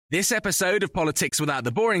This episode of Politics Without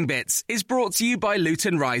the Boring Bits is brought to you by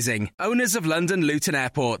Luton Rising, owners of London Luton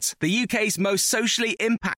Airport, the UK's most socially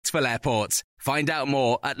impactful airport. Find out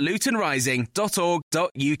more at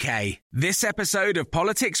lutonrising.org.uk. This episode of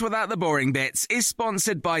Politics Without the Boring Bits is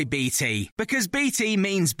sponsored by BT, because BT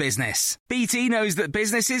means business. BT knows that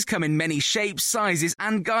businesses come in many shapes, sizes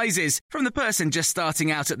and guises, from the person just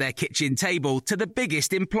starting out at their kitchen table to the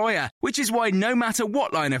biggest employer, which is why no matter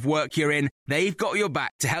what line of work you're in, they've got your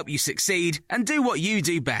back to help you succeed and do what you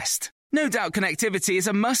do best. No doubt connectivity is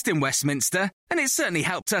a must in Westminster, and it certainly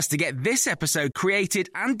helped us to get this episode created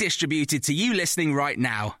and distributed to you listening right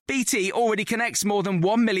now. BT already connects more than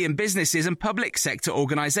 1 million businesses and public sector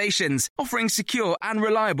organisations, offering secure and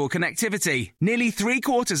reliable connectivity. Nearly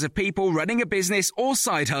 3/4 of people running a business or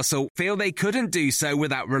side hustle feel they couldn't do so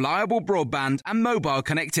without reliable broadband and mobile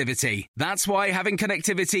connectivity. That's why having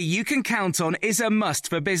connectivity you can count on is a must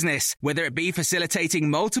for business, whether it be facilitating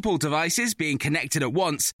multiple devices being connected at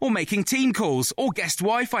once or making team calls or guest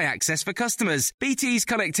Wi-Fi access for customers. BT's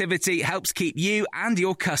connectivity helps keep you and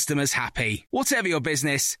your customers happy. Whatever your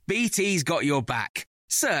business, BT's got your back.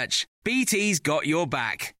 Search BT's got your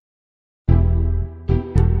back.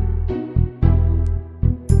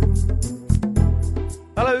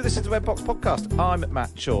 Hello, this is the Red Box Podcast. I'm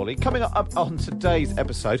Matt Chorley. Coming up on today's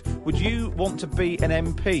episode, would you want to be an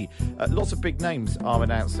MP? Lots of big names are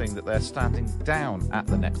announcing that they're standing down at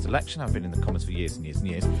the next election. I've been in the comments for years and years and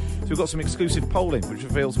years. So we've got some exclusive polling which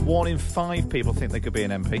reveals 1 in 5 people think they could be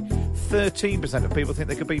an MP. 13% of people think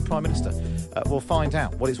they could be Prime Minister. We'll find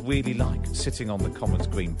out what it's really like sitting on the Commons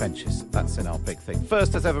green benches. That's in our big thing.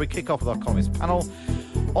 First, as ever, we kick off with our Communist panel.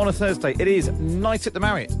 On a Thursday, it is Night at the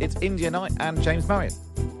Marriott. It's India Knight and James Marriott.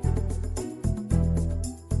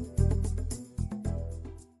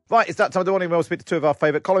 Right, it's that time of the morning where we'll speak to two of our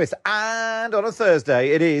favourite columnists. And on a Thursday,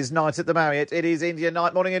 it is Night at the Marriott. It is India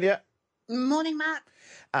Knight. Morning, India. Morning, Matt.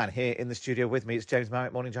 And here in the studio with me, it's James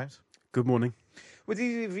Marriott. Morning, James. Good morning. Would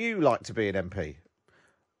either of you like to be an MP?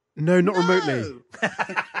 No, not remotely.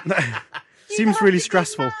 No. Seems really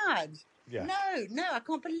stressful. Yeah. No, I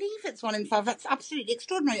can't believe it's 1 in 5. That's absolutely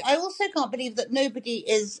extraordinary. I also can't believe that nobody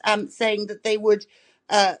is saying that they would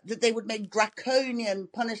make draconian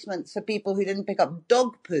punishments for people who didn't pick up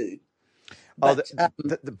dog poo. But,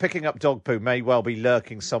 the picking up dog poo may well be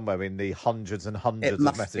lurking somewhere in the hundreds and hundreds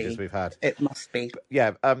of messages we've had. It must be. But,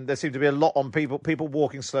 yeah, there seem to be a lot on people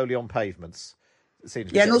walking slowly on pavements.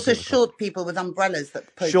 Yeah, and also short people with umbrellas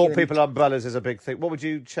that poke Short you people umbrellas is a big thing. What would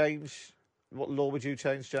you change? What law would you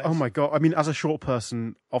change, James? Oh my God. I mean, as a short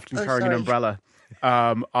person, often carrying an umbrella,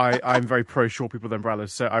 I'm very pro short people with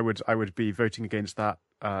umbrellas. So I would be voting against that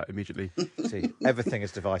immediately. See, everything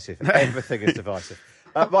is divisive. Everything is divisive.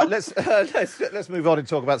 Right, let's move on and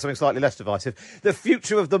talk about something slightly less divisive. The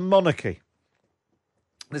future of the monarchy.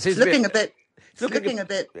 It's looking a bit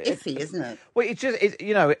iffy, isn't it? Well,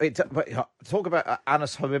 talk about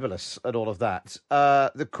annus horribilis and all of that.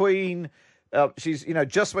 The Queen, she's,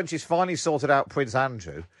 just when she's finally sorted out Prince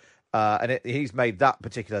Andrew, and he's made that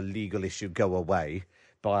particular legal issue go away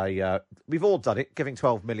by, we've all done it, giving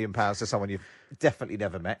 £12 million to someone you've definitely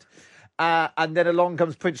never met. And then along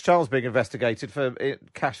comes Prince Charles being investigated for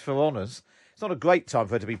cash for honours. It's not a great time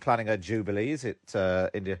for her to be planning her jubilee, is it,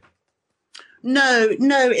 India? No,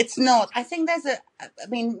 it's not. I think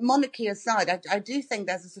monarchy aside, I do think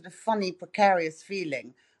there's a sort of funny, precarious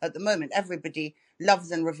feeling at the moment. Everybody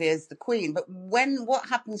loves and reveres the Queen, but what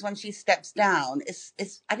happens when she steps down is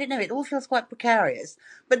I don't know, it all feels quite precarious.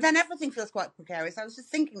 But then everything feels quite precarious. I was just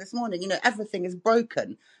thinking this morning, everything is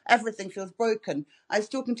broken. Everything feels broken. I was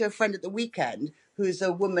talking to a friend at the weekend who's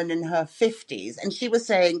a woman in her 50s, and she was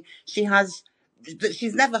saying that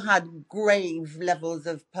she's never had grave levels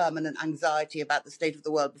of permanent anxiety about the state of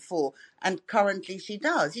the world before, and currently she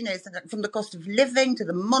does. From the cost of living to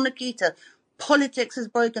the monarchy to politics is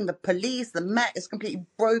broken, the police, the Met is completely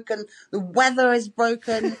broken, the weather is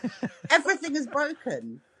broken, everything is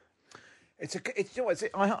broken. I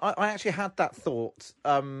actually had that thought.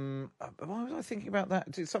 Why was I thinking about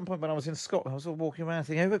that? At some point when I was in Scotland, I was all walking around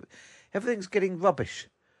thinking, everything's getting rubbish.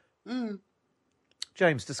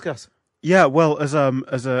 James, discuss. Yeah, well, as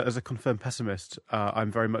a confirmed pessimist,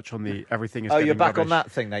 I'm very much on the everything is. Oh, getting you're back rubbish. on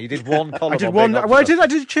that thing now. You did one column. I did one. Well, I did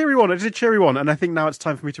a cheery one. And I think now it's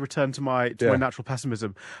time for me to return to my natural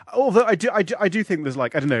pessimism. Although I do think there's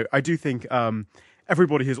I do think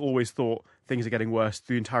everybody has always thought things are getting worse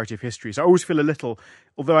through the entirety of history. So I always feel a little,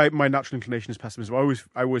 although my natural inclination is pessimism, I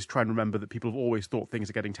always try and remember that people have always thought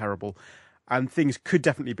things are getting terrible, and things could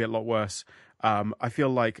definitely be a lot worse. I feel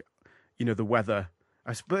like the weather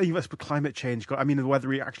I suppose climate change. I mean, the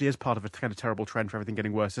weather actually is part of a kind of terrible trend for everything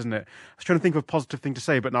getting worse, isn't it? I was trying to think of a positive thing to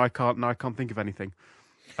say, but now I can't. Now I can't think of anything.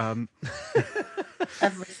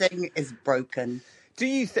 Everything is broken. Do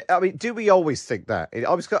you? I mean, do we always think that?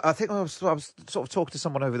 I think I was sort of talking to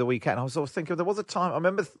someone over the weekend. I was sort of thinking there was a time I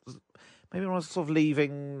remember maybe when I was sort of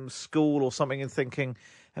leaving school or something and thinking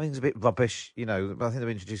everything's a bit rubbish. You know, I think they're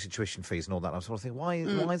introducing tuition fees and all that. And I was sort of thinking, why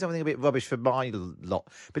is everything a bit rubbish for my lot?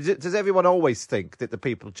 But does everyone always think that the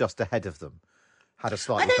people just ahead of them had a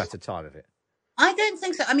slightly better time of it? I don't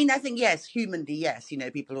think so. I mean, I think, yes, humanly, yes. You know,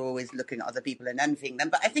 people are always looking at other people and envying them.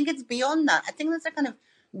 But I think it's beyond that. I think there's a kind of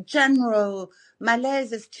general,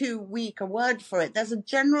 malaise is too weak a word for it. There's a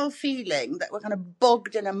general feeling that we're kind of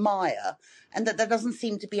bogged in a mire and that there doesn't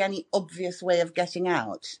seem to be any obvious way of getting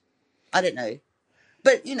out. I don't know.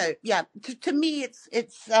 But, you know, yeah, to me, it's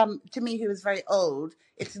to me, who is very old,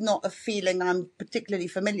 it's not a feeling I'm particularly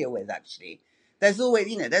familiar with, actually. There's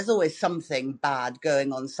always something bad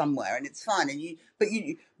going on somewhere, and it's fine.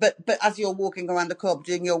 But as you're walking around the co-op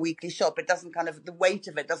doing your weekly shop, it doesn't the weight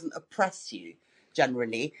of it doesn't oppress you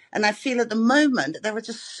generally. And I feel at the moment there are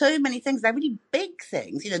just so many things. They're really big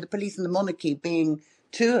things, you know, the police and the monarchy being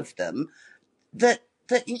two of them, that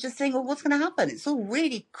you're just saying, well, what's going to happen? It's all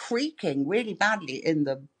really creaking really badly in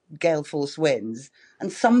the gale force winds,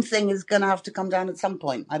 and something is going to have to come down at some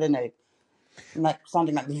point. I don't know.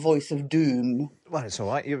 Sounding like the voice of doom. Well, it's all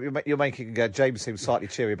right. You're making James seem slightly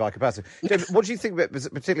cheery by comparison. James, what do you think,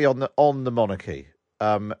 particularly on the monarchy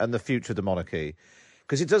and the future of the monarchy?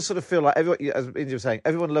 Because it does sort of feel like everyone, as India was saying,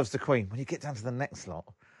 everyone loves the Queen. When you get down to the next lot,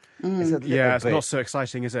 it's not so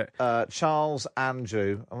exciting, is it? Charles,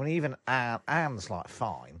 Andrew, I mean, even Anne's like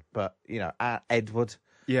fine, but you know, Edward.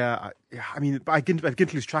 Yeah, I mean, I begin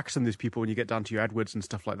to lose track of some of these people when you get down to your Edwards and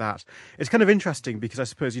stuff like that. It's kind of interesting because I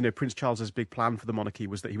suppose, you know, Prince Charles's big plan for the monarchy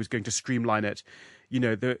was that he was going to streamline it. You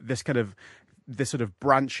know, this sort of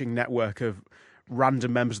branching network of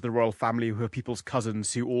random members of the royal family who are people's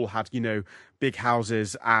cousins who all had, you know, big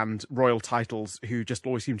houses and royal titles, who just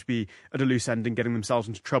always seemed to be at a loose end and getting themselves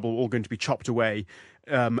into trouble, all going to be chopped away.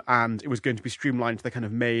 And it was going to be streamlined to the kind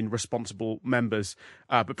of main responsible members.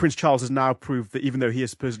 But Prince Charles has now proved that even though he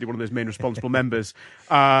is supposedly one of those main responsible members,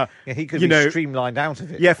 he could be streamlined out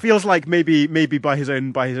of it. Yeah, feels like maybe by his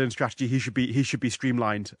own strategy he should be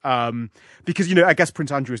streamlined. Because, you know, I guess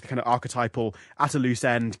Prince Andrew is the kind of archetypal, at a loose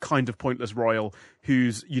end, kind of pointless royal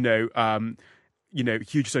who's, huge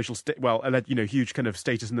social huge kind of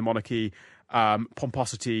status in the monarchy,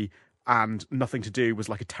 pomposity, and nothing to do was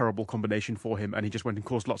like a terrible combination for him, and he just went and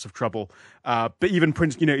caused lots of trouble. But even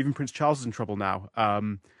Prince Charles is in trouble now.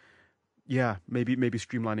 Maybe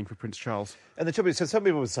streamlining for Prince Charles. And the trouble is, so some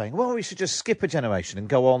people were saying, well, we should just skip a generation and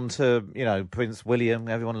go on to, you know, Prince William.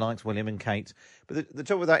 Everyone likes William and Kate. But the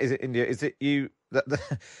trouble with that is, India, is that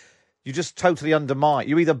you just totally undermine.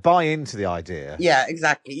 You either buy into the idea. Yeah,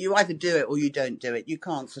 exactly. You either do it or you don't do it. You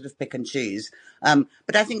can't sort of pick and choose.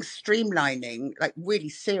 But I think streamlining, like really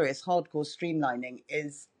serious, hardcore streamlining,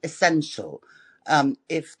 is essential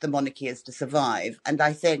if the monarchy is to survive. And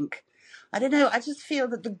I think, I don't know, I just feel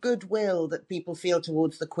that the goodwill that people feel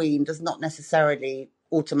towards the Queen does not necessarily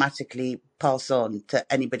automatically pass on to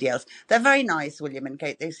anybody else. They're very nice, William and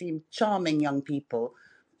Kate. They seem charming young people.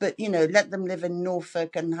 But, you know, let them live in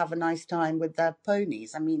Norfolk and have a nice time with their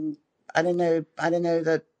ponies. I mean, I don't know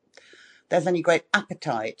that there's any great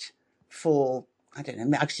appetite for, I don't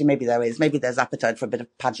know, actually maybe there is. Maybe there's appetite for a bit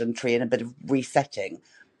of pageantry and a bit of resetting.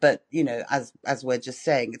 But, you know, as we're just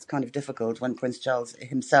saying, it's kind of difficult when Prince Charles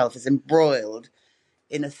himself is embroiled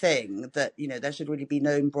in a thing that, you know, there should really be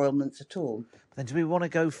no embroilments at all. Then do we want to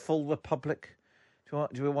go full republic?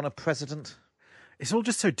 Do we want a president? It's all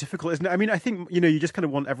just so difficult, isn't it? I mean, I think, you know, you just kind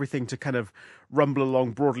of want everything to kind of rumble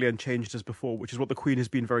along broadly unchanged as before, which is what the Queen has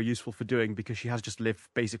been very useful for doing, because she has just lived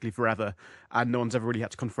basically forever and no one's ever really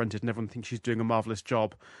had to confront it and everyone thinks she's doing a marvellous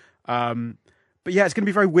job. But yeah, it's going to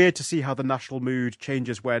be very weird to see how the national mood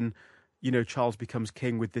changes when, you know, Charles becomes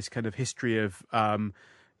king with this kind of history of,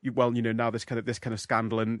 now this kind of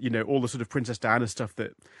scandal and, you know, all the sort of Princess Diana stuff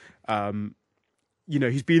that, you know,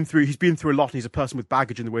 he's been through a lot, and he's a person with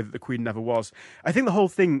baggage in the way that the Queen never was. I think the whole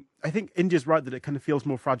thing, I think India's right that it kind of feels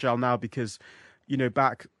more fragile now because, you know,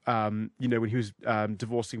 back, when he was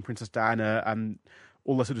divorcing Princess Diana and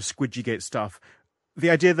all the sort of Squidgygate stuff, the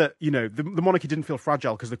idea that, you know, the monarchy didn't feel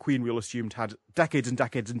fragile because the Queen, we all assumed, had decades and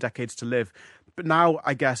decades and decades to live. But now,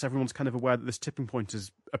 I guess, everyone's kind of aware that this tipping point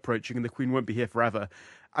is approaching and the Queen won't be here forever.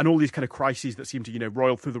 And all these kind of crises that seem to, you know,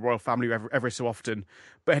 roil through the royal family every so often,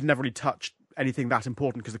 but had never really touched anything that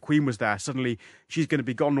important because the Queen was there. Suddenly she's going to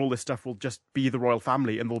be gone and all this stuff will just be the royal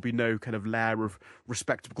family and there'll be no kind of layer of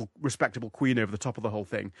respectable Queen over the top of the whole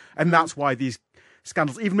thing. And that's why these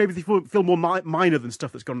scandals, even maybe they feel more minor than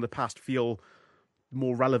stuff that's gone in the past, feel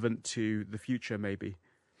more relevant to the future maybe.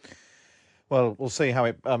 Well, we'll see how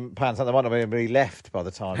it pans out. There might not be anybody left by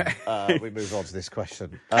the time we move on to this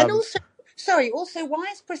question. And also,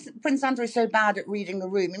 why is Prince Andrew so bad at reading the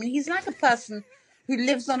room? I mean, he's like a person who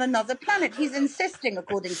lives on another planet. He's insisting,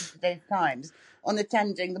 according to today's Times, on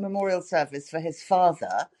attending the memorial service for his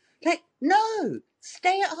father. Like, no,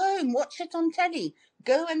 stay at home, watch it on telly.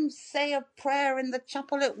 Go and say a prayer in the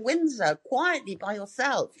chapel at Windsor, quietly by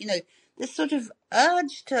yourself. You know, this sort of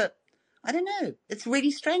urge to, I don't know, it's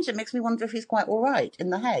really strange. It makes me wonder if he's quite all right in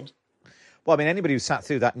the head. Well, I mean, anybody who sat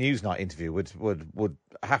through that Newsnight interview would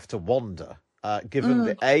have to wonder, given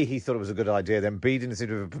that A, he thought it was a good idea, then B, didn't seem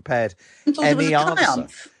to have prepared any answer.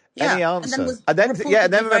 Yeah. Any answer. And then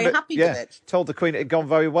very happy with it. Told the Queen it had gone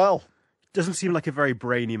very well. Doesn't seem like a very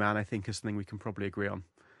brainy man, I think, is something we can probably agree on.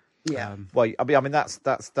 Yeah. Well, I mean, that's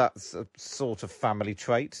a sort of family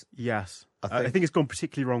trait. Yes. I think it's gone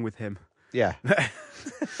particularly wrong with him. Yeah.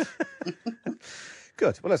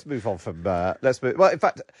 Good. Well, let's move on from. Well, in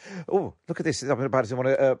fact, look at this. I'm about to want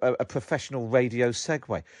a professional radio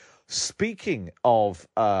segue. Speaking of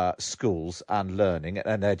schools and learning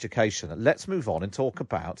and education, let's move on and talk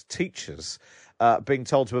about teachers being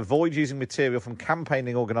told to avoid using material from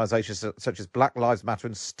campaigning organisations such as Black Lives Matter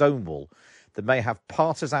and Stonewall that may have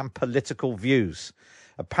partisan political views.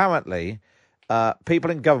 Apparently, people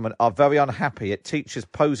in government are very unhappy at teachers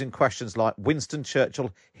posing questions like Winston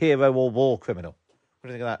Churchill, hero or war criminal. What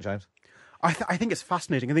do you think of that, James? I think it's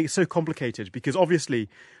fascinating. I think it's so complicated because obviously,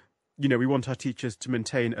 you know, we want our teachers to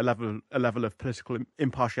maintain a level of political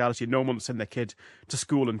impartiality. No one wants to send their kid to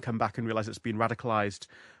school and come back and realise it's been radicalised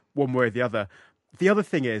one way or the other. The other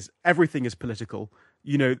thing is, everything is political.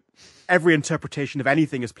 You know, every interpretation of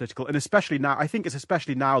anything is political. And especially now, I think it's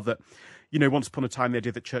especially now that, you know, once upon a time, the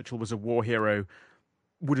idea that Churchill was a war hero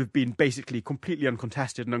would have been basically completely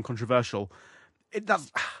uncontested and uncontroversial. Or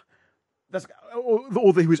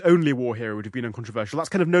that he was only a war hero would have been uncontroversial. That's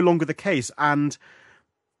kind of no longer the case. And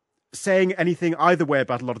saying anything either way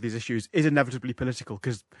about a lot of these issues is inevitably political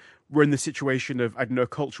because we're in the situation of, I don't know, a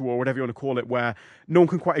culture war, whatever you want to call it, where no one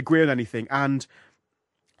can quite agree on anything. And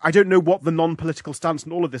I don't know what the non-political stance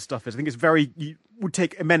on all of this stuff is. I think you would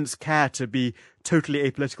take immense care to be totally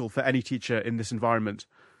apolitical for any teacher in this environment.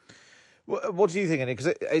 What do you think, Annie?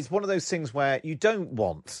 Because it's one of those things where you don't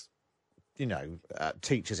want, you know,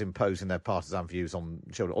 teachers imposing their partisan views on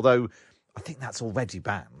children, although I think that's already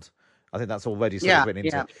banned. I think that's already sort of written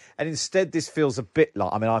into it. And instead, this feels a bit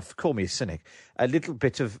like, I mean, call me a cynic, a little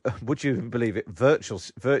bit of, would you believe it,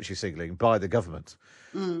 virtue signalling by the government.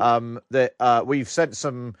 That we've sent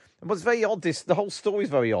some, what's very odd, the whole story is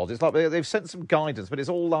very odd. It's like they've sent some guidance, but it's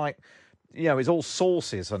all like, you know, it's all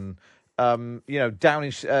sources and, you know,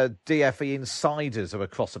 Downish DFE insiders are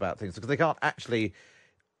across about things because they can't actually,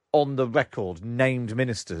 on the record, named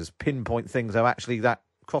ministers pinpoint things that are actually that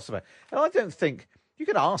cross about. And I don't think you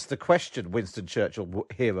can ask the question, Winston Churchill,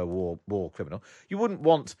 hero, war criminal. You wouldn't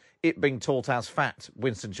want it being taught as fact,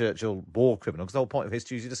 Winston Churchill, war criminal, because the whole point of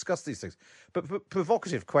history is you discuss these things. But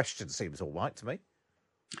provocative questions seems all right to me.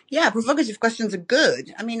 Yeah, provocative questions are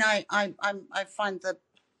good. I mean, I find the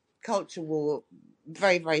culture war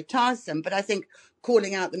very, very tiresome, but I think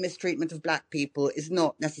calling out the mistreatment of black people is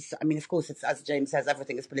not necessary. I mean, of course, it's, as James says,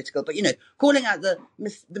 everything is political, but, you know, calling out the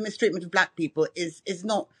mistreatment of black people is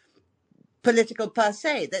not political per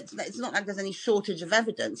se. It's not like there's any shortage of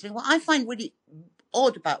evidence. I mean, what I find really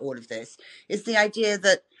odd about all of this is the idea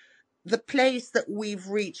that the place that we've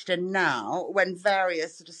reached in now, when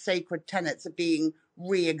various sort of sacred tenets are being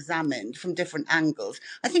re-examined from different angles,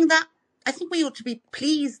 I think we ought to be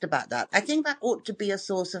pleased about that. I think that ought to be a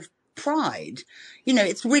source of pride. You know,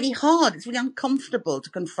 it's really hard. It's really uncomfortable to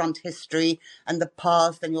confront history and the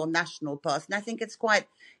past and your national past. And I think it's quite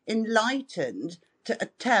enlightened to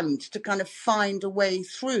attempt to kind of find a way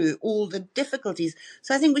through all the difficulties.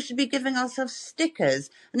 So I think we should be giving ourselves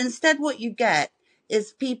stickers. And instead what you get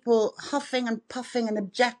is people huffing and puffing and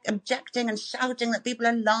objecting and shouting that people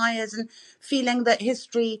are liars and feeling that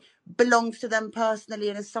history belongs to them personally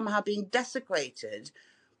and is somehow being desecrated.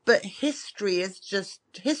 But history is just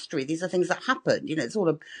history. These are things that happen. You know, it's all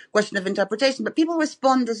a question of interpretation. But people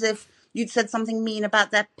respond as if you'd said something mean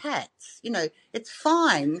about their pets. You know, it's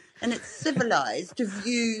fine and it's civilized to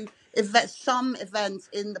view some events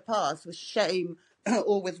in the past with shame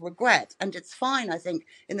or with regret. And it's fine, I think,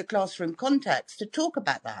 in the classroom context to talk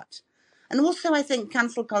about that. And also, I think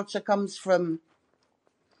cancel culture comes from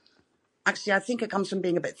Actually, I think it comes from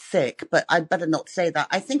being a bit thick, but I'd better not say that.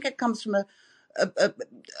 I think it comes from a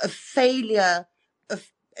failure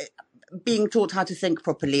of being taught how to think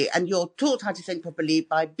properly. And you're taught how to think properly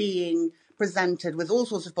by being presented with all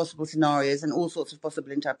sorts of possible scenarios and all sorts of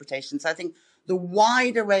possible interpretations. I think the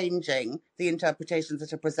wider ranging the interpretations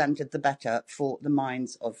that are presented, the better for the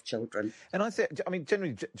minds of children. And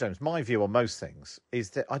generally, James, my view on most things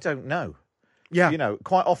is that I don't know. Yeah. You know,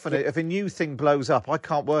 quite often, if a new thing blows up, I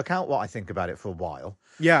can't work out what I think about it for a while.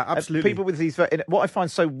 Yeah, absolutely. People with these, what I find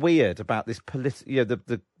so weird about this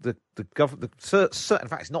the government, certain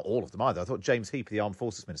facts, not all of them either. I thought James Heap, the Armed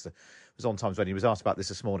Forces Minister, was on Times when he was asked about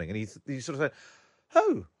this morning, and he sort of said,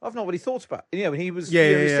 "Oh, I've not really thought about it." You know, and he was,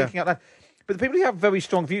 thinking out loud. But the people who have very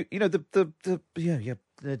strong view, you know,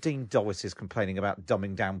 Nadine Dorries is complaining about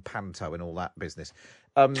dumbing down Panto and all that business,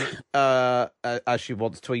 as she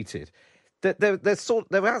once tweeted. They're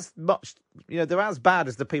as much, you know, they're as bad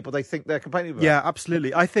as the people they think they're complaining about. Yeah,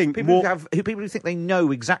 absolutely. I think people who think they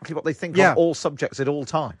know exactly what they think on all subjects at all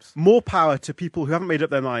times. More power to people who haven't made up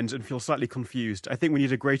their minds and feel slightly confused. I think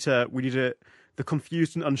the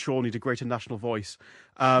confused and unsure need a greater national voice,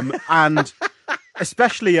 and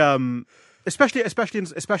especially in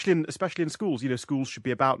schools. You know, schools should be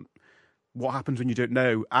about what happens when you don't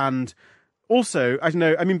know, and also I don't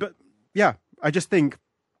know. I mean, but yeah, I just think.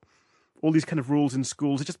 All these kind of rules in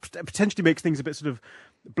schools, it just potentially makes things a bit sort of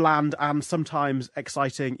bland and sometimes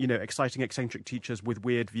exciting, you know, eccentric teachers with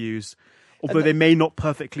weird views, although they may not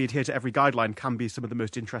perfectly adhere to every guideline, can be some of the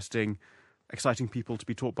most interesting, exciting people to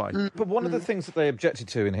be taught by. But one of the things that they objected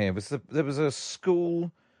to in here was there was a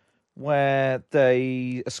school where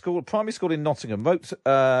a primary school in Nottingham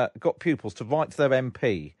got pupils to write to their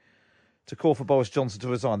MP to call for Boris Johnson to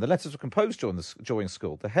resign. The letters were composed during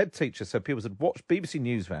school. The head teacher said pupils had watched BBC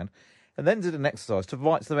Newsround and then did an exercise to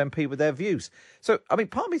write to their MP with their views. So, I mean,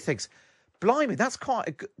 part of me thinks, blimey, that's quite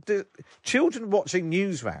a good... children watching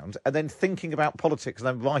Newsround and then thinking about politics and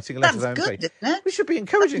then writing a letter to their MP. Isn't it? We should be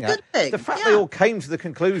encouraging that. The fact they all came to the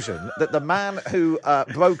conclusion that the man who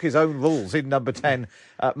broke his own rules in Number 10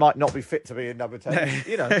 might not be fit to be in Number 10.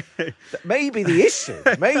 You know, maybe the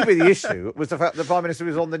issue was the fact that the Prime Minister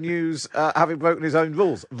was on the news having broken his own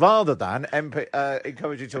rules, rather than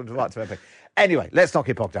encouraging children to write to MP. Anyway, let's not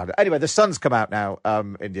get bogged down. Anyway, the sun's come out now,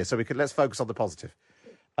 India, so let's focus on the positive.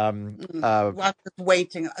 I'm just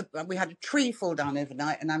waiting. We had a tree fall down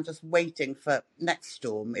overnight, and I'm just waiting for next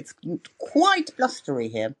storm. It's quite blustery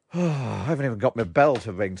here. I haven't even got my bell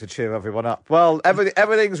to ring to cheer everyone up. Well,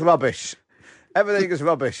 everything's rubbish. Everything is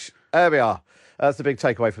rubbish. There we are. That's the big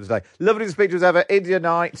takeaway for today. Lovely to speak to you as ever. India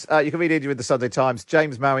Night. You can read India in the Sunday Times.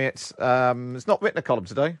 James Marriott. It's not written a column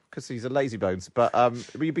today because he's a lazy bones. But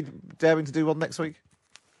will you be daring to do one next week?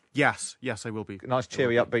 Yes, I will be. Nice,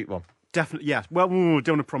 cheery, upbeat one. Definitely, yes. Well,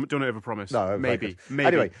 don't overpromise. No, maybe.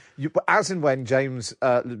 Anyway, as and when James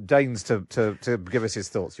deigns to give us his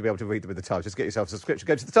thoughts, you'll be able to read them in the Times. Just get yourself a subscription.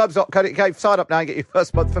 Go to thetimes.co.uk, sign up now and get your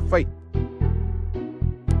first month for free.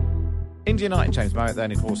 India Night and James Marriott,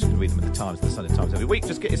 then, of course, you can read them in the Times, the Sunday Times every week.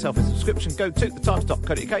 Just get yourself a subscription. Go to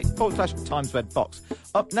thetimes.co.uk/Times Red Box.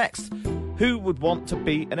 Up next, who would want to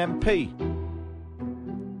be an MP?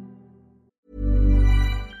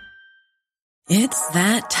 It's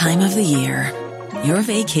that time of the year. Your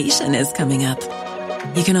vacation is coming up.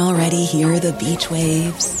 You can already hear the beach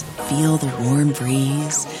waves, feel the warm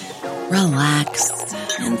breeze, relax,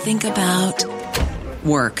 and think about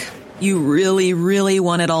work. You really, really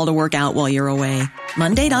want it all to work out while you're away.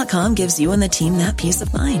 Monday.com gives you and the team that peace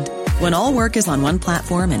of mind. When all work is on one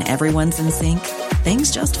platform and everyone's in sync, things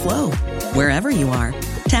just flow. Wherever you are,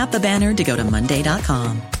 tap the banner to go to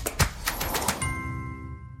Monday.com.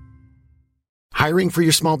 Hiring for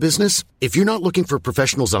your small business? If you're not looking for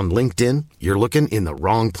professionals on LinkedIn, you're looking in the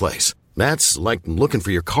wrong place. That's like looking for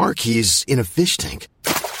your car keys in a fish tank.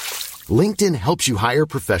 LinkedIn helps you hire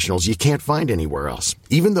professionals you can't find anywhere else,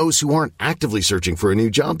 even those who aren't actively searching for a new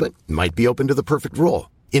job but might be open to the perfect role.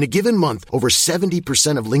 In a given month, over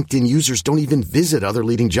 70% of LinkedIn users don't even visit other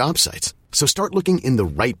leading job sites. So start looking in the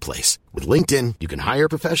right place. With LinkedIn, you can hire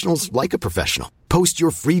professionals like a professional. Post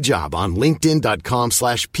your free job on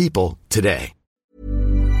linkedin.com/people today.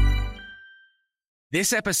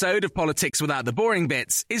 This episode of Politics Without the Boring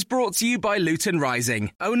Bits is brought to you by Luton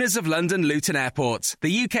Rising, owners of London Luton Airport, the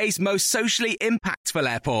UK's most socially impactful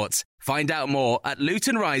airport. Find out more at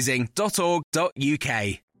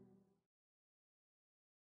lutonrising.org.uk.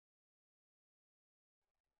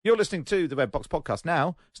 You're listening to the Red Box Podcast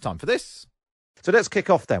now. It's time for this. So let's kick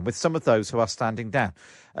off then with some of those who are standing down.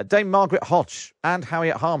 Dame Margaret Hodge and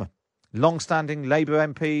Harriet Harman. long-standing Labour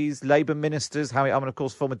MPs, Labour ministers, Howie Ullman, of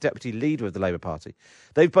course, former deputy leader of the Labour Party.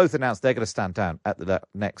 They've both announced they're going to stand down at the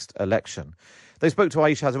next election. They spoke to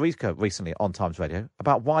Aisha Hazarika recently on Times Radio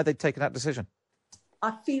about why they'd taken that decision.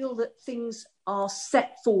 I feel that things are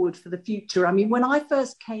set forward for the future. I mean, when I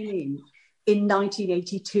first came in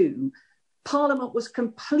 1982, Parliament was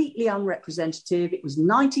completely unrepresentative. It was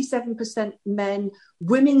 97% men.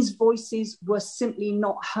 Women's voices were simply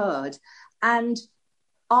not heard. And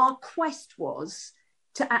our quest was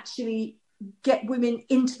to actually get women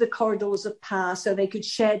into the corridors of power so they could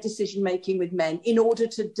share decision-making with men in order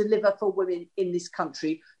to deliver for women in this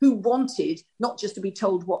country who wanted not just to be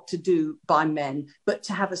told what to do by men, but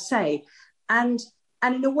to have a say. And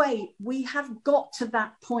in a way, we have got to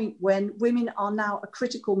that point when women are now a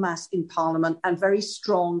critical mass in Parliament and very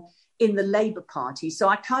strong in the Labour Party. So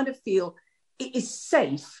I kind of feel it is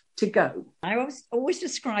safe to go. I always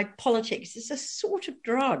describe politics as a sort of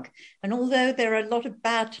drug. And although there are a lot of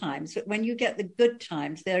bad times, but when you get the good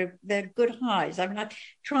times, they're good highs. I mean, I've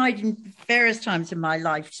tried in various times in my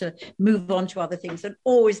life to move on to other things and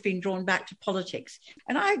always been drawn back to politics.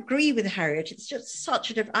 And I agree with Harriet. It's just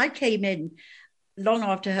such a different... I came in long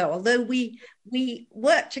after her, although we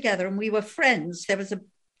worked together and we were friends. There was a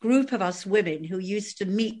group of us women who used to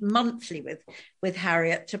meet monthly with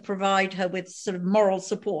Harriet to provide her with sort of moral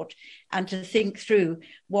support and to think through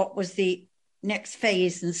what was the next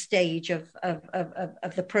phase and stage of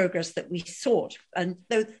the progress that we sought. And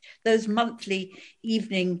those monthly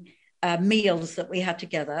evening meals that we had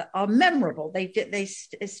together are memorable. They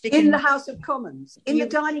stick in the House of Commons, in the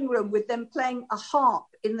dining room, with them playing a harp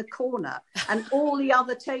in the corner and all the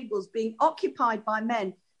other tables being occupied by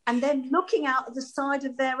men, and then looking out of the side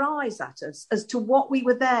of their eyes at us as to what we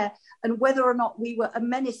were there and whether or not we were a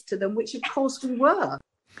menace to them, which of course we were.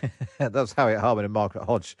 That's Harriet Harman and Margaret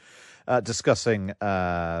Hodge discussing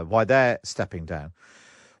why they're stepping down.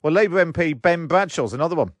 Well, Labour MP Ben Bradshaw's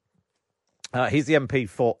another one. He's the MP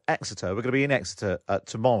for Exeter. We're going to be in Exeter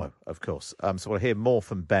tomorrow, of course, so we'll hear more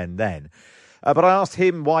from Ben then. But I asked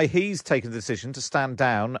him why he's taken the decision to stand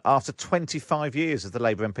down after 25 years as the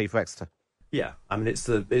Labour MP for Exeter. Yeah, I mean, it's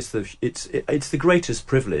the greatest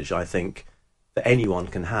privilege, I think, that anyone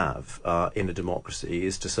can have in a democracy,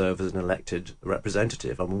 is to serve as an elected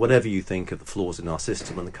representative. I mean, whatever you think of the flaws in our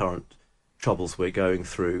system and the current troubles we're going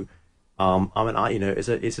through,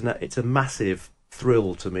 it's a massive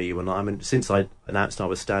thrill to me since I announced I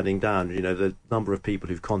was standing down. You know, the number of people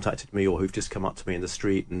who've contacted me or who've just come up to me in the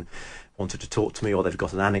street and wanted to talk to me, or they've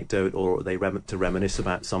got an anecdote, or they to reminisce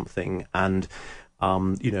about something. And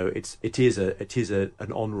it is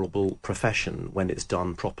an honourable profession when it's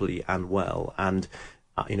done properly and well, and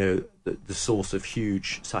the source of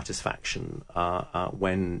huge satisfaction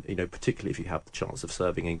when, particularly if you have the chance of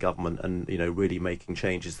serving in government and really making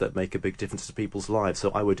changes that make a big difference to people's lives.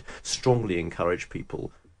 So I would strongly encourage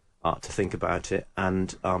people to think about it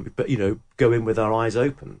and but go in with our eyes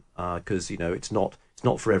open, because it's not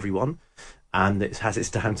for everyone, and it has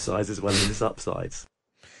its downsides as well as its upsides.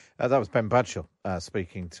 That was Ben Bradshaw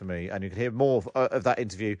speaking to me, and you can hear more of that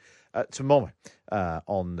interview tomorrow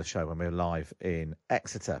on the show when we're live in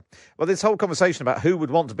Exeter. Well, this whole conversation about who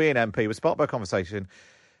would want to be an MP was sparked by a conversation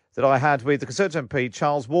that I had with the Conservative MP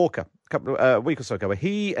Charles Walker a week or so ago, where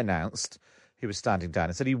he announced he was standing down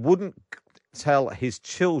and said he wouldn't tell his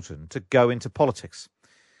children to go into politics.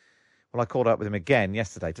 Well, I caught up with him again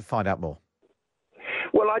yesterday to find out more.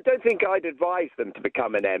 Well, I don't think I'd advise them to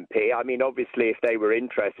become an MP. I mean, obviously, if they were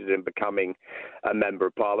interested in becoming a Member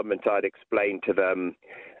of Parliament, I'd explain to them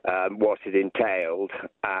what it entailed,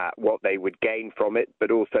 what they would gain from it,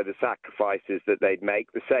 but also the sacrifices that they'd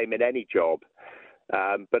make, the same in any job.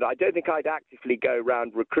 But I don't think I'd actively go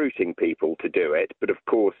around recruiting people to do it. But of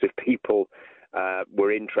course, if people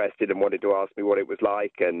were interested and wanted to ask me what it was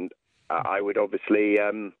like, and I would obviously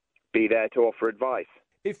be there to offer advice.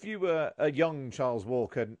 If you were a young Charles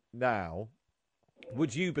Walker now,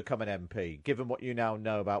 would you become an MP, given what you now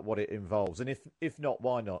know about what it involves? And if not,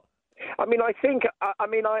 why not? I mean, I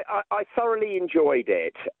I thoroughly enjoyed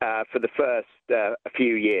it for the first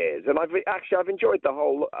few years, and I've enjoyed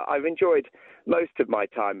I've enjoyed most of my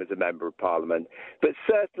time as a Member of Parliament. But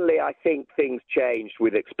certainly, I think things changed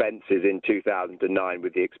with expenses in 2009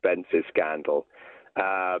 with the expenses scandal.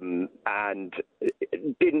 And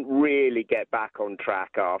didn't really get back on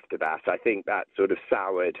track after that. I think that sort of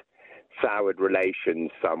soured relations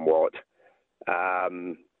somewhat.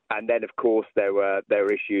 And then, of course, there were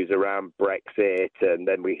issues around Brexit, and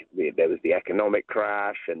then there was the economic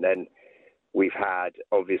crash, and then we've had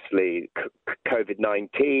obviously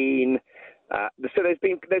COVID-19. So there's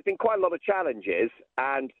been quite a lot of challenges,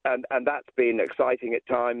 and that's been exciting at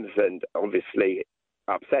times, and obviously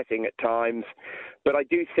upsetting at times. But I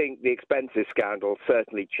do think the expenses scandal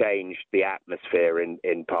certainly changed the atmosphere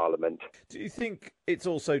in Parliament. Do you think it's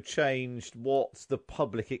also changed what the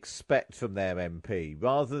public expect from their MP,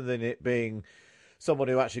 rather than it being someone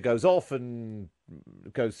who actually goes off and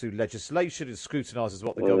goes through legislation and scrutinises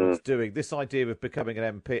what the government's doing? This idea of becoming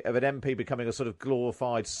an MP becoming a sort of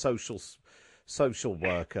glorified social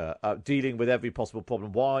worker, dealing with every possible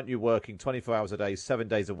problem. Why aren't you working 24 hours a day, 7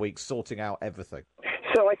 days a week, sorting out everything?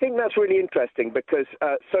 So I think that's really interesting, because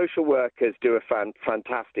social workers do a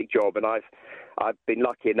fantastic job, and I've been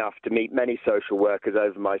lucky enough to meet many social workers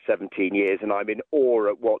over my 17 years, and I'm in awe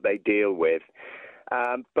at what they deal with.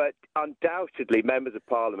 But undoubtedly, members of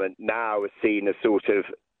Parliament now are seen as sort of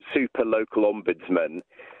super local ombudsmen,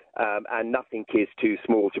 and nothing is too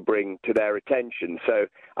small to bring to their attention. So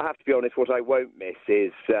I have to be honest, what I won't miss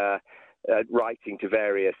is writing to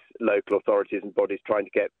various local authorities and bodies trying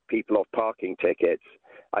to get people off parking tickets.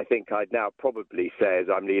 I think I'd now probably say, as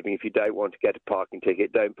I'm leaving, if you don't want to get a parking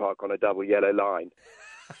ticket, don't park on a double yellow line.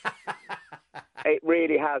 It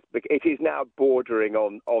really has. It is now bordering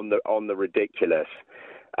on the ridiculous.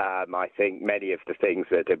 I think many of the things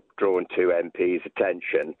that have drawn to MPs'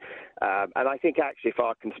 attention, and I think actually if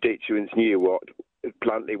our constituents knew what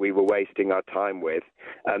bluntly we were wasting our time with,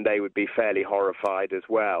 they would be fairly horrified as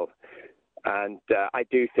well. And I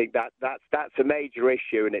do think that's a major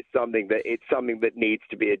issue, and it's something that needs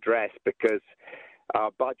to be addressed, because our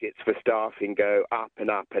budgets for staffing go up and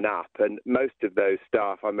up and up, and most of those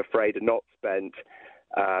staff, I'm afraid, are not spent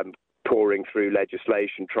pouring through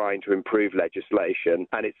legislation, trying to improve legislation,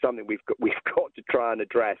 and it's something we've got to try and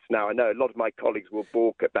address. Now, I know a lot of my colleagues will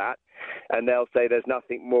balk at that, and they'll say there's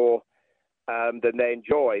nothing more than they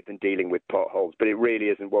enjoy than dealing with potholes, but it really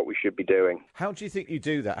isn't what we should be doing. How do you think you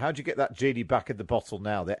do that? How do you get that genie back in the bottle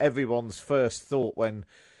now? That everyone's first thought when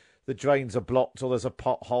the drains are blocked or there's a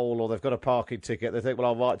pothole or they've got a parking ticket, they think, well,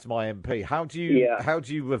 I'll write to my MP. How do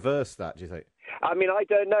you reverse that, do you think? I mean, I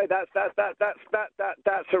don't know.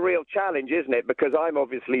 That's a real challenge, isn't it? Because I'm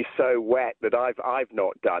obviously so wet that I've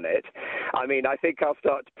not done it. I mean, I think I'll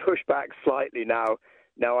start to push back slightly now.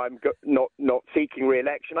 Now I'm not seeking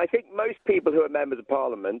re-election. I think most people who are members of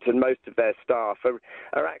Parliament and most of their staff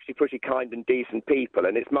are actually pretty kind and decent people,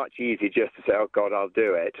 and it's much easier just to say, "Oh God, I'll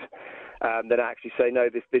do it," than actually say, "No,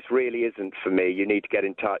 this really isn't for me. You need to get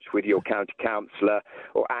in touch with your county councillor,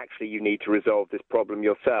 or actually you need to resolve this problem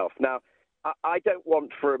yourself." Now, I don't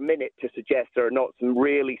want for a minute to suggest there are not some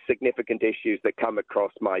really significant issues that come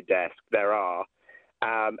across my desk. There are.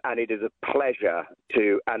 And it is a pleasure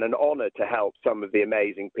and an honour to help some of the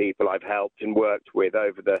amazing people I've helped and worked with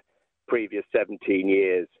over the previous 17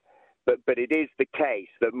 years. But it is the case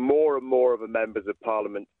that more and more of a Members of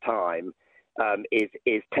Parliament's time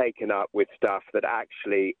is taken up with stuff that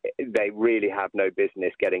actually they really have no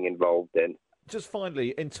business getting involved in. Just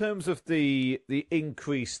finally, in terms of the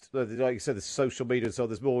increased, like you said, the social media, so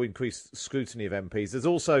there's more increased scrutiny of MPs. There's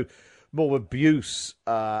also more abuse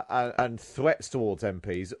and threats towards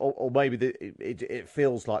MPs, or maybe it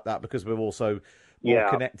feels like that because we're also more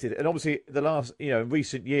connected. And obviously, in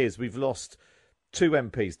recent years, we've lost two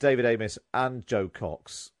MPs, David Amess and Joe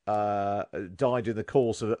Cox, died in the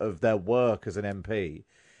course of their work as an MP.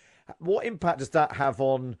 What impact does that have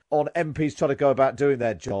on MPs trying to go about doing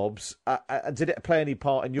their jobs? And did it play any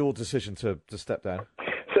part in your decision to step down?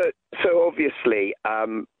 So obviously,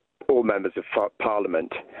 all members of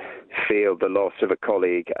Parliament feel the loss of a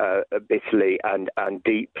colleague bitterly and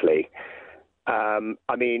deeply.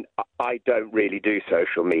 I mean, I don't really do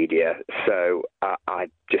social media, so I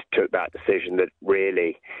just took that decision that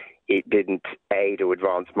really it didn't aid or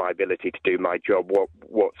advance my ability to do my job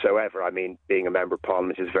whatsoever. I mean, being a member of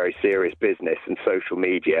Parliament is very serious business, and social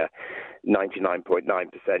media, 99.9%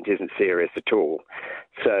 isn't serious at all.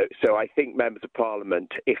 So I think members of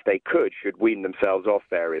Parliament, if they could, should wean themselves off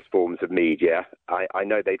various forms of media. I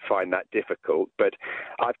know they'd find that difficult, but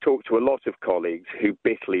I've talked to a lot of colleagues who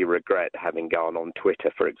bitterly regret having gone on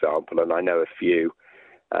Twitter, for example, and I know a few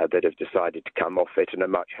that have decided to come off it and are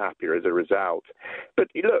much happier as a result. But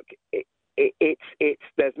look,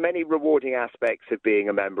 there's many rewarding aspects of being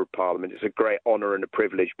a member of Parliament. It's a great honour and a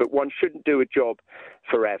privilege, but one shouldn't do a job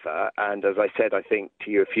forever. And as I said, I think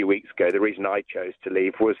to you a few weeks ago, the reason I chose to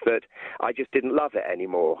leave was that I just didn't love it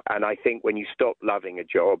anymore. And I think when you stop loving a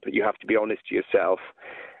job, you have to be honest to yourself,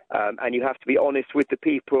 and you have to be honest with the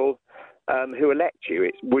people who elect you.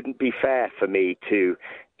 It wouldn't be fair for me to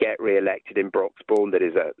get re-elected in Broxbourne, that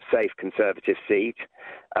is a safe Conservative seat,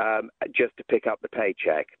 just to pick up the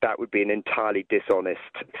paycheck. That would be an entirely dishonest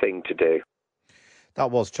thing to do. That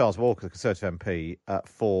was Charles Walker, the Conservative MP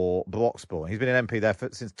for Broxbourne. He's been an MP there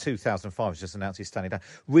since 2005. He's just announced he's standing down.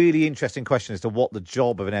 Really interesting question as to what the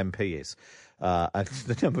job of an MP is. And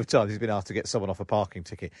the number of times he's been asked to get someone off a parking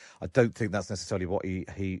ticket. I don't think that's necessarily what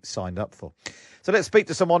he signed up for. So let's speak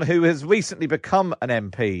to someone who has recently become an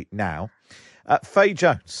MP now. Faye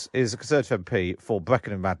Jones is a Conservative MP for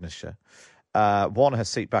Brecon and Radnorshire. Won her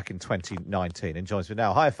seat back in 2019 and joins me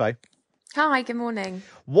now. Hi, Faye. Hi, good morning.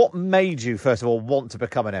 What made you, first of all, want to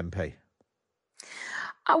become an MP?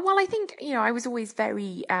 Well, I think, I was always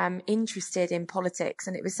very interested in politics,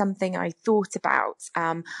 and it was something I thought about.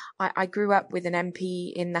 I grew up with an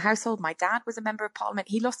MP in the household. My dad was a member of Parliament.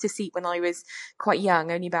 He lost his seat when I was quite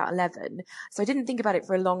young, only about 11. So I didn't think about it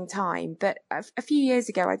for a long time. But a few years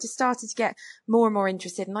ago, I just started to get more and more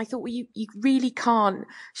interested. And I thought, well, you really can't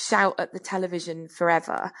shout at the television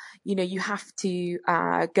forever. You have to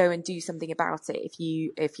go and do something about it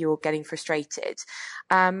if you're getting frustrated.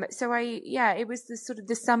 So it was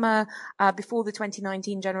the summer before the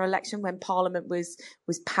 2019 general election when Parliament was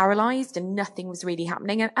paralysed and nothing was really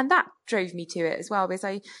happening, and that drove me to it as well,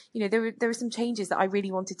 because there were some changes that I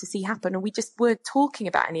really wanted to see happen, and we just weren't talking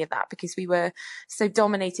about any of that because we were so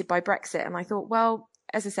dominated by Brexit. And I thought, well,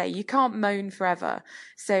 as I say, you can't moan forever.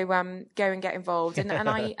 So go and get involved. And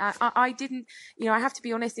I didn't, I have to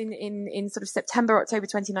be honest, in sort of September, October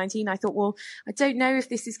 2019, I thought, well, I don't know if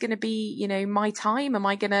this is going to be, my time. Am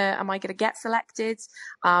I going to get selected?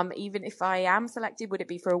 Even if I am selected, would it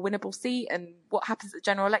be for a winnable seat? And what happens at the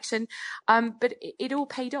general election? But it all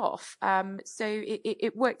paid off. So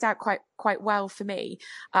it worked out quite well for me.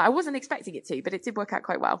 I wasn't expecting it to, but it did work out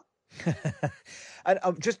quite well. And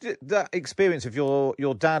just that experience of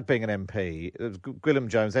your dad being an MP, Gwilym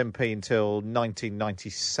Jones, MP until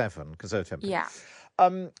 1997, Conservative MP. Yeah.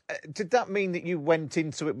 Did that mean that you went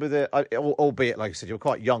into it with albeit, like I said, you were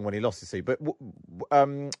quite young when he lost his seat, but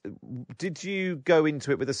did you go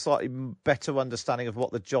into it with a slightly better understanding of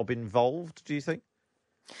what the job involved, do you think?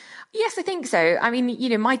 Yes, I think so. I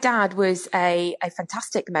mean, my dad was a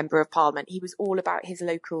fantastic member of Parliament. He was all about his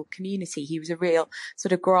local community. He was a real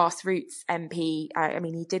sort of grassroots MP. I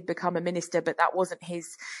mean, he did become a minister, but that wasn't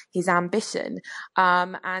his ambition.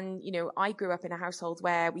 And, I grew up in a household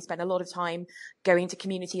where we spent a lot of time going to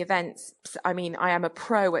community events. I mean, I am a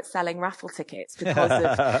pro at selling raffle tickets because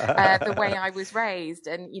of the way I was raised.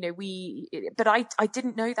 And, but I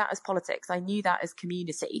didn't know that as politics. I knew that as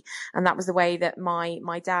community. And that was the way that my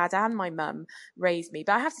dad and my mum raised me.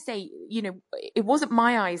 But I have to say, it wasn't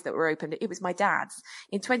my eyes that were opened. It was my dad's.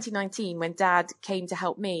 In 2019, when Dad came to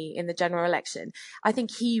help me in the general election, I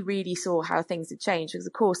think he really saw how things had changed. Because,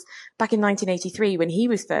 of course, back in 1983, when he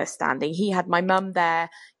was first standing, he had my mum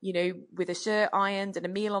there, with a shirt ironed and a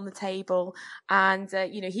meal on the table. And,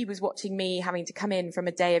 he was watching me having to come in from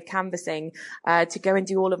a day of canvassing to go and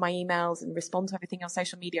do all of my emails and respond to everything on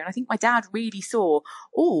social media. And I think my dad really saw,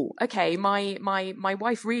 oh, okay, my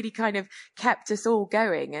wife really kind of kept us all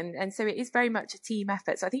going. And so it is very much a team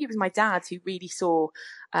effort. So I think it was my dad who really saw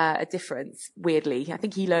a difference, weirdly. I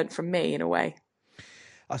think he learned from me in a way.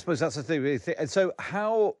 I suppose that's the thing. And so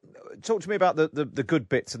talk to me about the good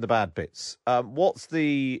bits and the bad bits. What's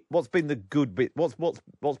been the good bit?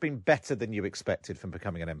 What's been better than you expected from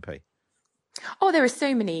becoming an MP? Oh, there are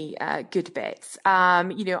so many good bits.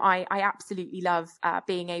 I absolutely love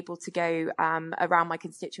being able to go around my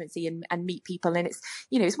constituency and meet people. And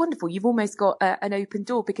it's wonderful. You've almost got an open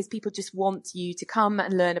door because people just want you to come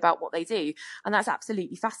and learn about what they do. And that's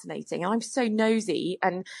absolutely fascinating. And I'm so nosy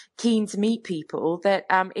and keen to meet people that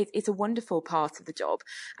it's a wonderful part of the job.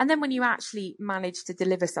 And then when you actually manage to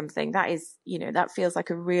deliver something, that is, that feels like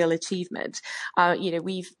a real achievement.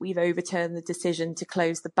 We've overturned the decision to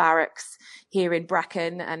close the barracks here in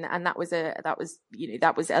Brecon, and that was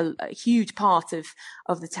a huge part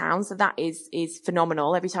of the town. So that is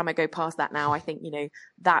phenomenal. Every time I go past that now, I think,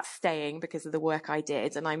 that's staying because of the work I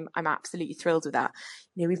did, and I'm absolutely thrilled with that.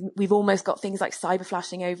 We've almost got things like cyber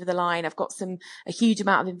flashing over the line. I've got a huge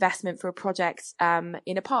amount of investment for a project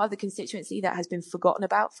in a part of the constituency that has been forgotten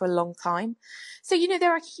about for a long time. So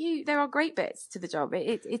there are great bits to the job.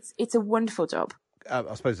 It's a wonderful job.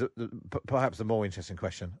 I suppose perhaps the more interesting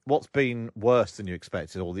question: what's been worse than you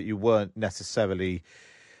expected, or that you weren't necessarily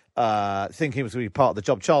thinking was going to be part of the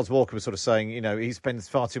job? Charles Walker was sort of saying, he spends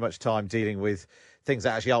far too much time dealing with things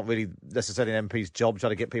that actually aren't really necessarily an MP's job,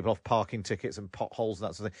 trying to get people off parking tickets and potholes and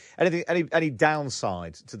that sort of thing. Any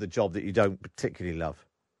downside to the job that you don't particularly love?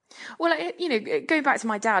 Well, going back to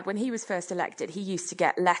my dad, when he was first elected, he used to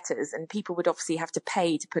get letters and people would obviously have to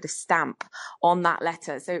pay to put a stamp on that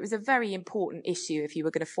letter. So it was a very important issue if you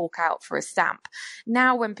were going to fork out for a stamp.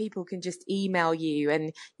 Now, when people can just email you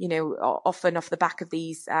and, often off the back of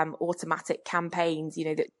these automatic campaigns,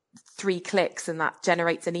 that 3 clicks and that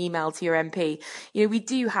generates an email to your MP. We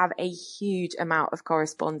do have a huge amount of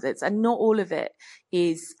correspondence, and not all of it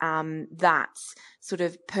is that sort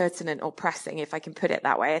of pertinent or pressing, if I can put it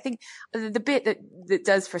that way. I think the bit that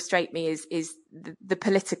does frustrate me is the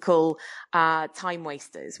political time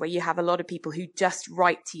wasters, where you have a lot of people who just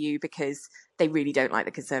write to you because they really don't like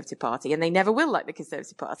the Conservative Party, and they never will like the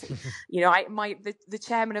Conservative Party. The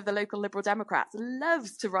chairman of the local Liberal Democrats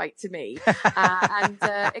loves to write to me and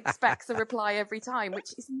expects a reply every time,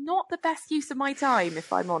 which is not the best use of my time,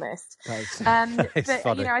 if I'm honest. But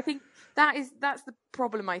funny. I think that's the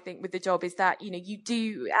problem, I think, with the job, is that you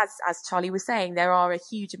do, as Charlie was saying, there are a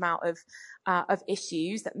huge amount of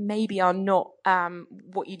issues that maybe are not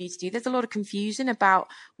what you need to do. There's a lot of confusion about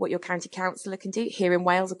what your county councillor can do. Here in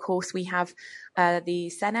Wales, of course, we have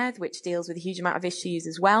the Senedd, which deals with a huge amount of issues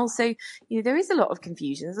as well. So there is a lot of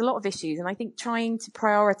confusion. There's a lot of issues, and I think trying to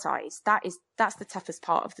prioritise, that's the toughest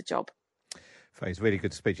part of the job. Faye's really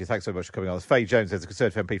good to speak to you. Thanks so much for coming on. Faye Jones is the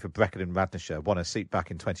Conservative MP for Brecon and Radnorshire, won a seat back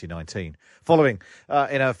in 2019, following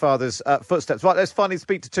in her father's footsteps. Right, let's finally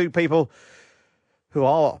speak to 2 people who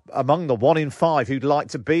are among the 1 in 5 who'd like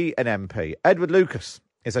to be an MP. Edward Lucas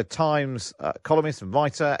is a Times columnist and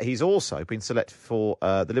writer. He's also been selected for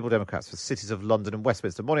the Liberal Democrats for cities of London and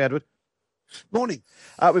Westminster. Morning, Edward. Morning.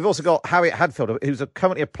 We've also got Harriet Hadfield, who's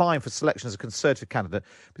currently applying for selection as a Conservative candidate.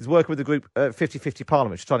 He's working with the group 50-50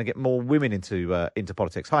 Parliament, which is trying to get more women into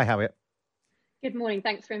politics. Hi, Harriet. Good morning.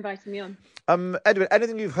 Thanks for inviting me on. Edward,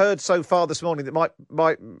 anything you've heard so far this morning that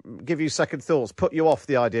might give you second thoughts, put you off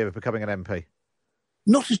the idea of becoming an MP?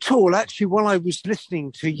 Not at all. Actually, while I was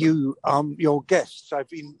listening to you, your guests, I've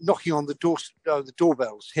been knocking on the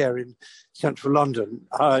doorbells here in central London,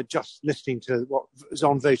 just listening to what is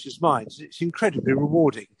on voters' minds. It's incredibly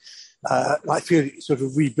rewarding. I feel it's sort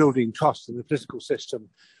of rebuilding trust in the political system,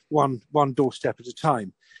 one doorstep at a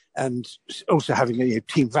time. And also having a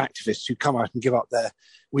team of activists who come out and give up their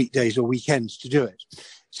weekdays or weekends to do it.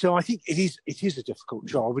 So I think it is a difficult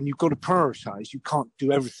job, and you've got to prioritise. You can't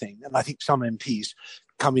do everything. And I think some MPs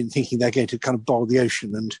come in thinking they're going to kind of boil the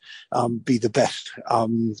ocean and be the best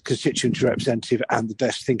constituency representative and the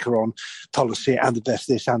best thinker on policy and the best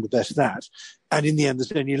this and the best that. And in the end,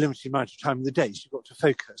 there's only a limited amount of time in the day, so you've got to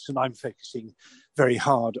focus. And I'm focusing very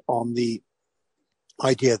hard on the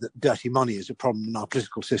idea that dirty money is a problem in our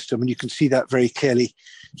political system, and you can see that very clearly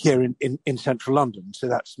here in central London. So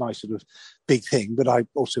that's my sort of big thing, but I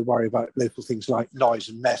also worry about local things like noise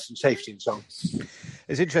and mess and safety and so on.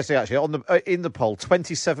 It's interesting, actually. In the poll,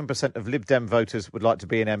 27% of Lib Dem voters would like to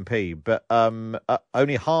be an MP, but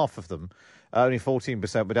only half of them, only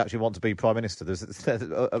 14%, would actually want to be Prime Minister.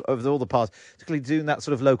 Of all the parts, particularly doing that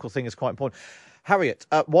sort of local thing is quite important. Harriet,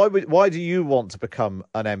 why do you want to become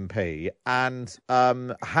an MP, and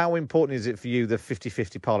how important is it for you, the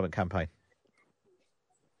 50-50 Parliament campaign?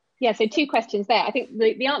 Yeah, so 2 questions there. I think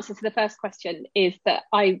the answer to the first question is that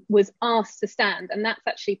I was asked to stand, and that's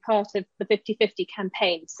actually part of the 50-50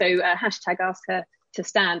 campaign. So hashtag Ask Her to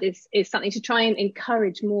Stand is something to try and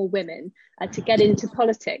encourage more women to get into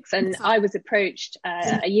politics. And I was approached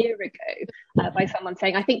a year ago by someone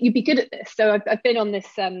saying, I think you'd be good at this. So I've been on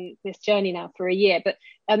this journey now for a year. But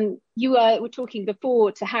you were talking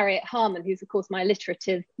before to Harriet Harman, who's, of course, my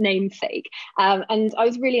alliterative namesake. And I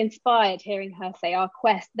was really inspired hearing her say our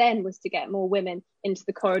quest then was to get more women into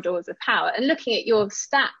the corridors of power. And looking at your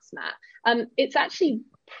stats, Matt, it's actually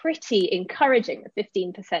pretty encouraging that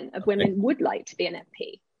 15% of women would like to be an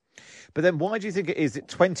MP. But then why do you think it is that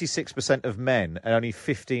 26% of men and only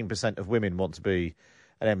 15% of women want to be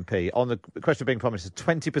an MP? On the question of being Prime Minister,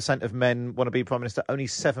 20% of men want to be Prime Minister, only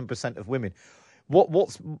 7% of women.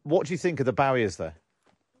 What do you think are the barriers there?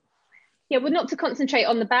 Yeah, well, not to concentrate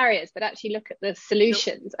on the barriers, but actually look at the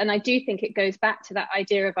solutions. And I do think it goes back to that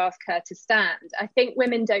idea of Ask Her to Stand. I think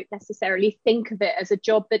women don't necessarily think of it as a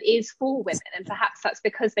job that is for women, and perhaps that's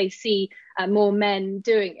because they see more men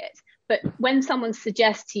doing it. But when someone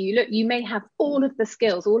suggests to you, look, you may have all of the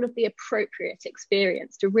skills, all of the appropriate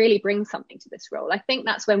experience to really bring something to this role, I think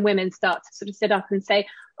that's when women start to sort of sit up and say,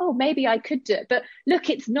 oh, maybe I could do it. But look,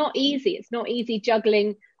 it's not easy. It's not easy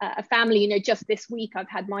juggling a family. You know, just this week, I've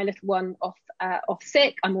had my little one off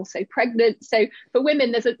sick. I'm also pregnant. So for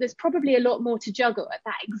women, there's probably a lot more to juggle at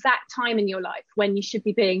that exact time in your life when you should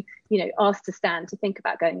be being, asked to stand to think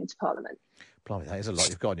about going into Parliament. Blimey, that is a lot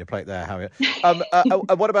you've got on your plate there, Harriet.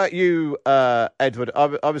 What about you, Edward?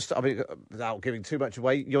 I mean, without giving too much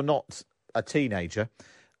away, you're not a teenager.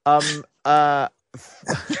 Do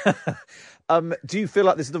you feel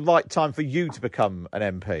like this is the right time for you to become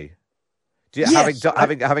an MP? Do you, yes,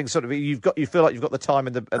 having sort of you feel like you've got the time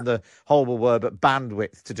and the horrible word, but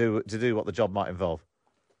bandwidth to do what the job might involve?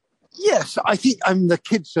 Yes, I think the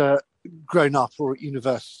kids are grown up or at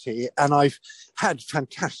university, and I've had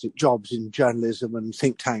fantastic jobs in journalism and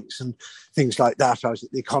think tanks and things like that. I was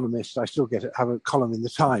at The Economist. I still have a column in The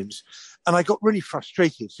Times. And I got really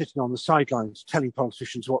frustrated sitting on the sidelines telling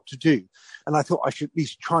politicians what to do. And I thought I should at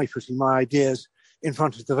least try putting my ideas in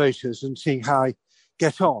front of the voters and seeing how I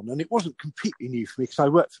get on. And it wasn't completely new for me because I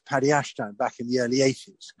worked for Paddy Ashdown back in the early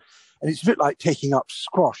 80s. And it's a bit like taking up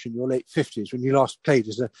squash in your late 50s when you last played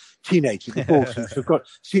as a teenager.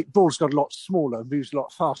 The ball's got a lot smaller, moves a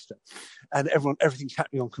lot faster. And everything's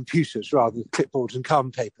happening on computers rather than clipboards and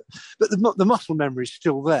carbon paper. But the muscle memory is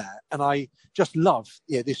still there. And I just love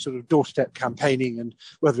this sort of doorstep campaigning, and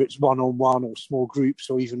whether it's one-on-one or small groups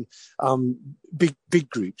or even big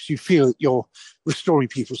groups, you feel that you're restoring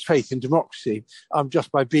people's faith in democracy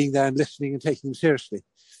just by being there and listening and taking them seriously.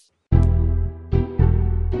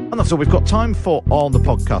 And that's all we've got time for on the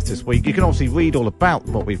podcast this week. You can obviously read all about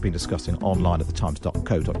what we've been discussing online at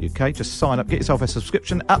thetimes.co.uk. Just sign up, get yourself a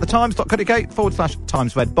subscription at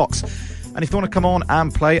thetimes.co.uk/Times Red Box. And if you want to come on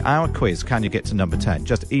and play our quiz, can you get to number 10?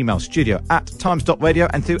 Just email studio@times.radio,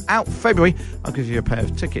 and throughout February, I'll give you a pair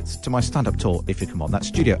of tickets to my stand-up tour if you come on. That's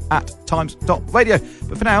studio@times.radio.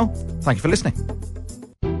 But for now, thank you for listening.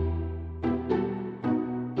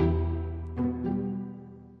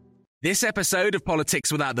 This episode of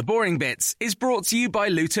Politics Without the Boring Bits is brought to you by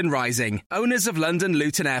Luton Rising, owners of London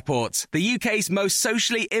Luton Airport, the UK's most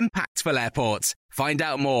socially impactful airport. Find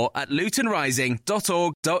out more at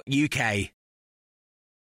lutonrising.org.uk.